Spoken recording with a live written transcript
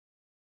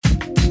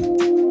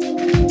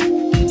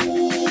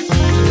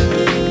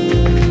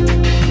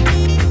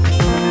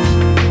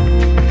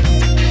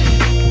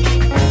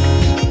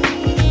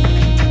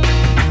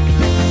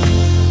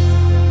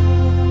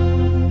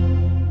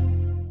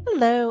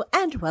Hello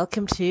and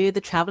welcome to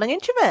The Traveling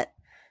Introvert.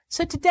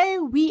 So today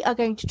we are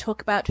going to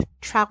talk about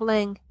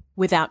traveling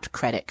without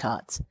credit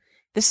cards.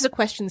 This is a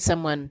question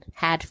someone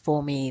had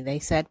for me. They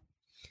said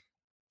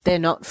they're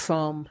not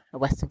from a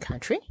Western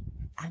country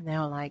and they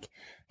were like,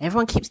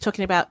 everyone keeps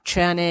talking about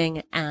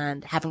churning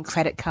and having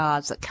credit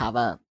cards that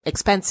cover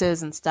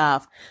expenses and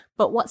stuff.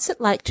 But what's it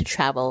like to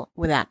travel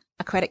without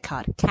a credit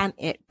card? Can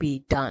it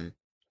be done?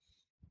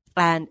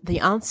 And the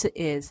answer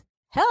is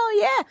hell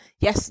yeah.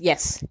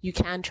 Yes, you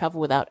can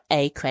travel without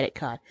a credit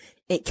card.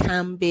 It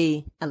can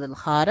be a little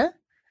harder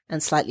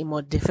and slightly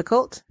more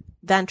difficult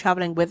than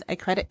traveling with a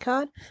credit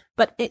card,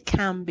 but it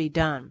can be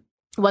done.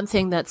 One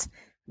thing that's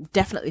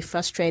definitely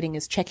frustrating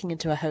is checking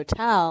into a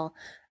hotel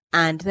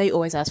and they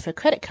always ask for a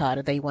credit card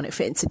or they want it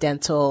for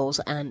incidentals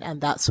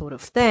and that sort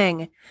of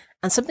thing.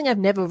 And something I've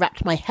never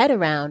wrapped my head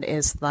around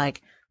is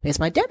like, here's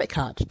my debit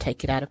card.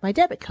 Take it out of my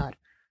debit card.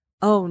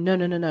 Oh,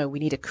 no. We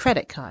need a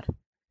credit card.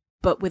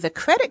 But with a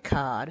credit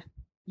card,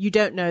 you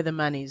don't know the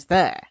money's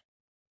there.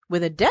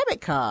 With a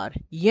debit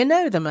card, you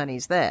know the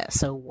money's there.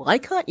 So why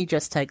can't you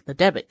just take the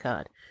debit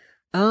card?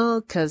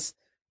 Oh, because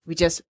we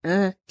just,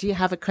 do you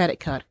have a credit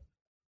card?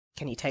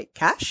 Can you take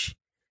cash?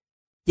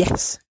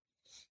 Yes.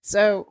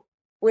 So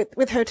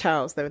with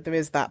hotels, there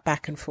is that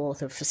back and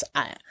forth of,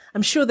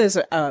 I'm sure there's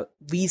a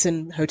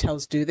reason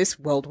hotels do this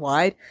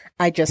worldwide.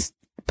 I just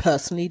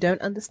personally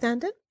don't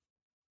understand it.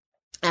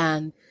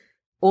 And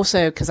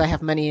also, because I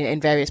have money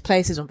in various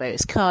places on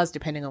various cards,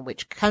 depending on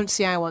which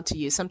currency I want to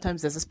use,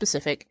 sometimes there's a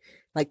specific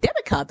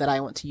debit card that I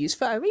want to use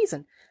for a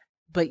reason.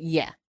 But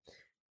yeah,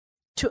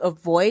 to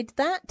avoid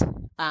that,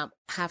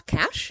 have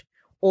cash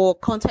or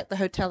contact the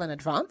hotel in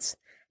advance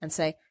and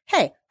say,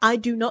 hey, I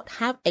do not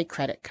have a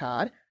credit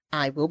card.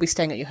 I will be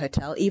staying at your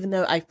hotel. Even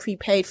though I've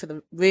prepaid for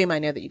the room, I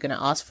know that you're going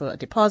to ask for a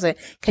deposit.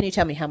 Can you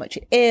tell me how much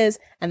it is?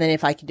 And then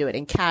if I can do it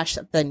in cash,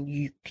 then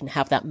you can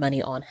have that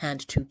money on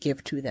hand to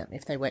give to them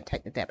if they won't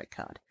take the debit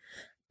card.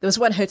 There was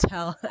one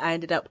hotel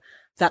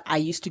I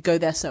used to go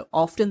there so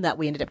often that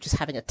we ended up just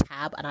having a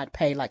tab and I'd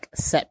pay a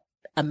set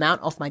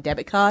amount off my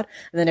debit card.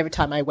 And then every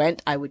time I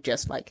went, I would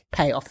just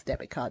pay off the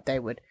debit card.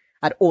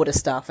 I'd order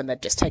stuff and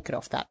they'd just take it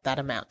off that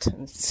amount.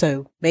 And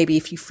so maybe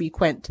if you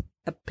frequent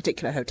a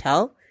particular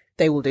hotel,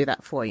 they will do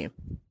that for you.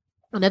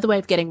 Another way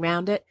of getting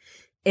around it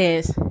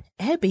is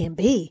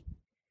Airbnb.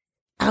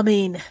 I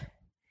mean,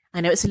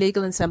 I know it's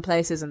illegal in some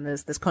places and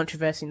there's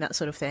controversy and that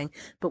sort of thing.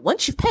 But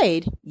once you've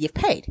paid, you've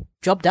paid.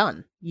 Job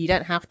done. You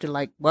don't have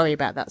to worry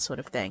about that sort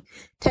of thing.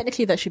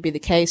 Technically, that should be the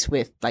case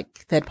with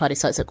third-party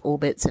sites like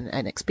Orbitz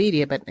and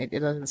Expedia, but it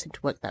doesn't seem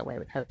to work that way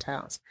with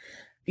hotels.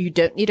 You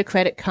don't need a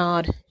credit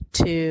card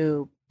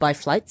to buy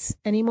flights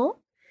anymore.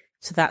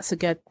 So that's a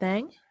good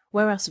thing.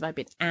 Where else have I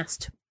been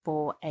asked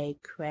for a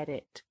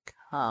credit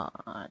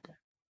card?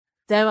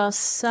 There are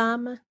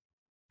some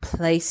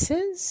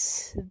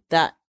places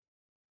that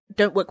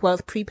don't work well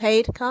with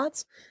prepaid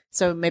cards.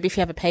 So maybe if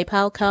you have a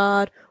PayPal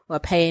card or a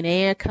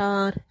Payoneer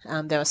card,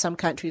 there are some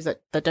countries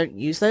that don't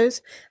use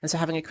those. And so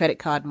having a credit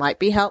card might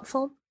be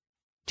helpful.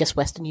 Just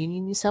Western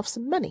Union yourself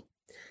some money.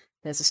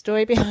 There's a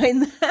story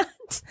behind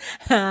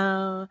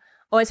that.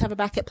 Always have a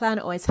backup plan,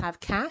 always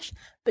have cash.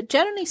 But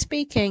generally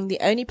speaking, the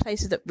only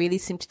places that really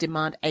seem to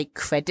demand a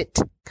credit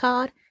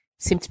card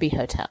seem to be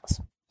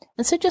hotels.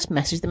 And so just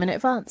message them in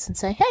advance and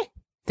say, hey,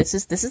 this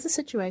is the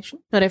situation.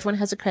 Not everyone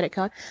has a credit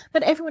card.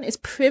 Not everyone is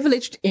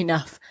privileged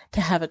enough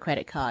to have a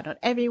credit card. Not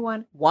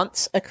everyone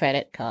wants a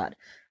credit card.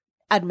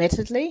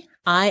 Admittedly,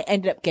 I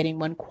ended up getting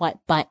one quite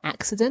by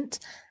accident.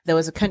 There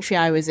was a country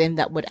I was in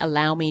that would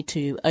allow me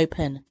to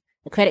open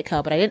a credit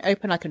card, but I didn't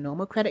open a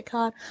normal credit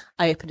card.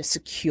 I opened a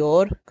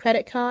secured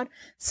credit card.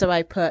 So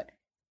I put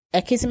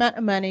X amount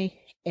of money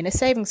in a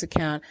savings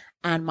account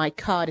and my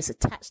card is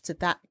attached to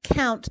that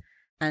account.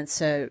 And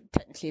so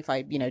technically if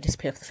I,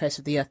 disappear off the face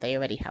of the earth, they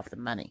already have the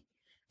money.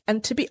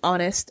 And to be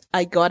honest,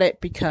 I got it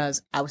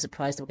because I was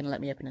surprised they were going to let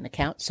me open an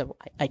account. So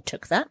I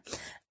took that.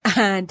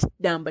 And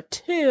number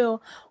two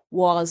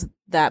was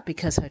that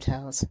because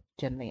hotels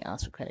generally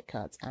ask for credit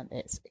cards and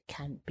it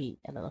can be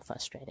a little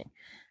frustrating.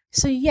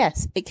 So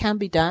yes, it can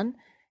be done.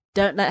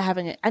 Don't let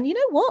having it. And you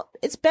know what?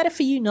 It's better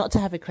for you not to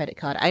have a credit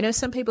card. I know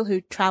some people who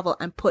travel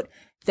and put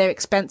their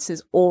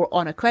expenses all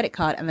on a credit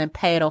card and then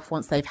pay it off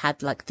once they've had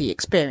the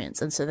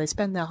experience. And so they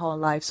spend their whole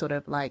life sort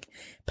of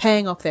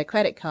paying off their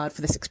credit card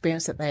for this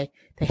experience that they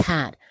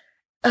had.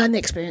 Earn the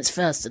experience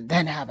first and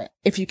then have it.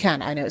 If you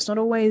can. I know it's not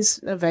always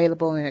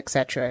available and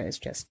etc. It's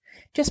just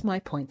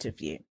my point of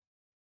view.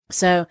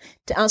 So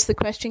to answer the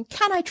question,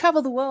 can I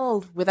travel the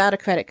world without a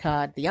credit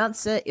card? The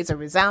answer is a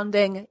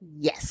resounding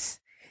yes.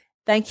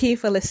 Thank you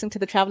for listening to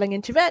The Traveling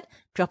Introvert.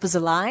 Drop us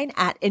a line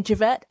at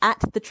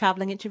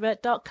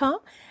introvert@thetravelingintrovert.com.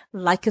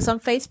 Like us on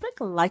Facebook,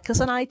 like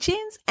us on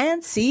iTunes,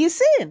 and see you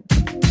soon.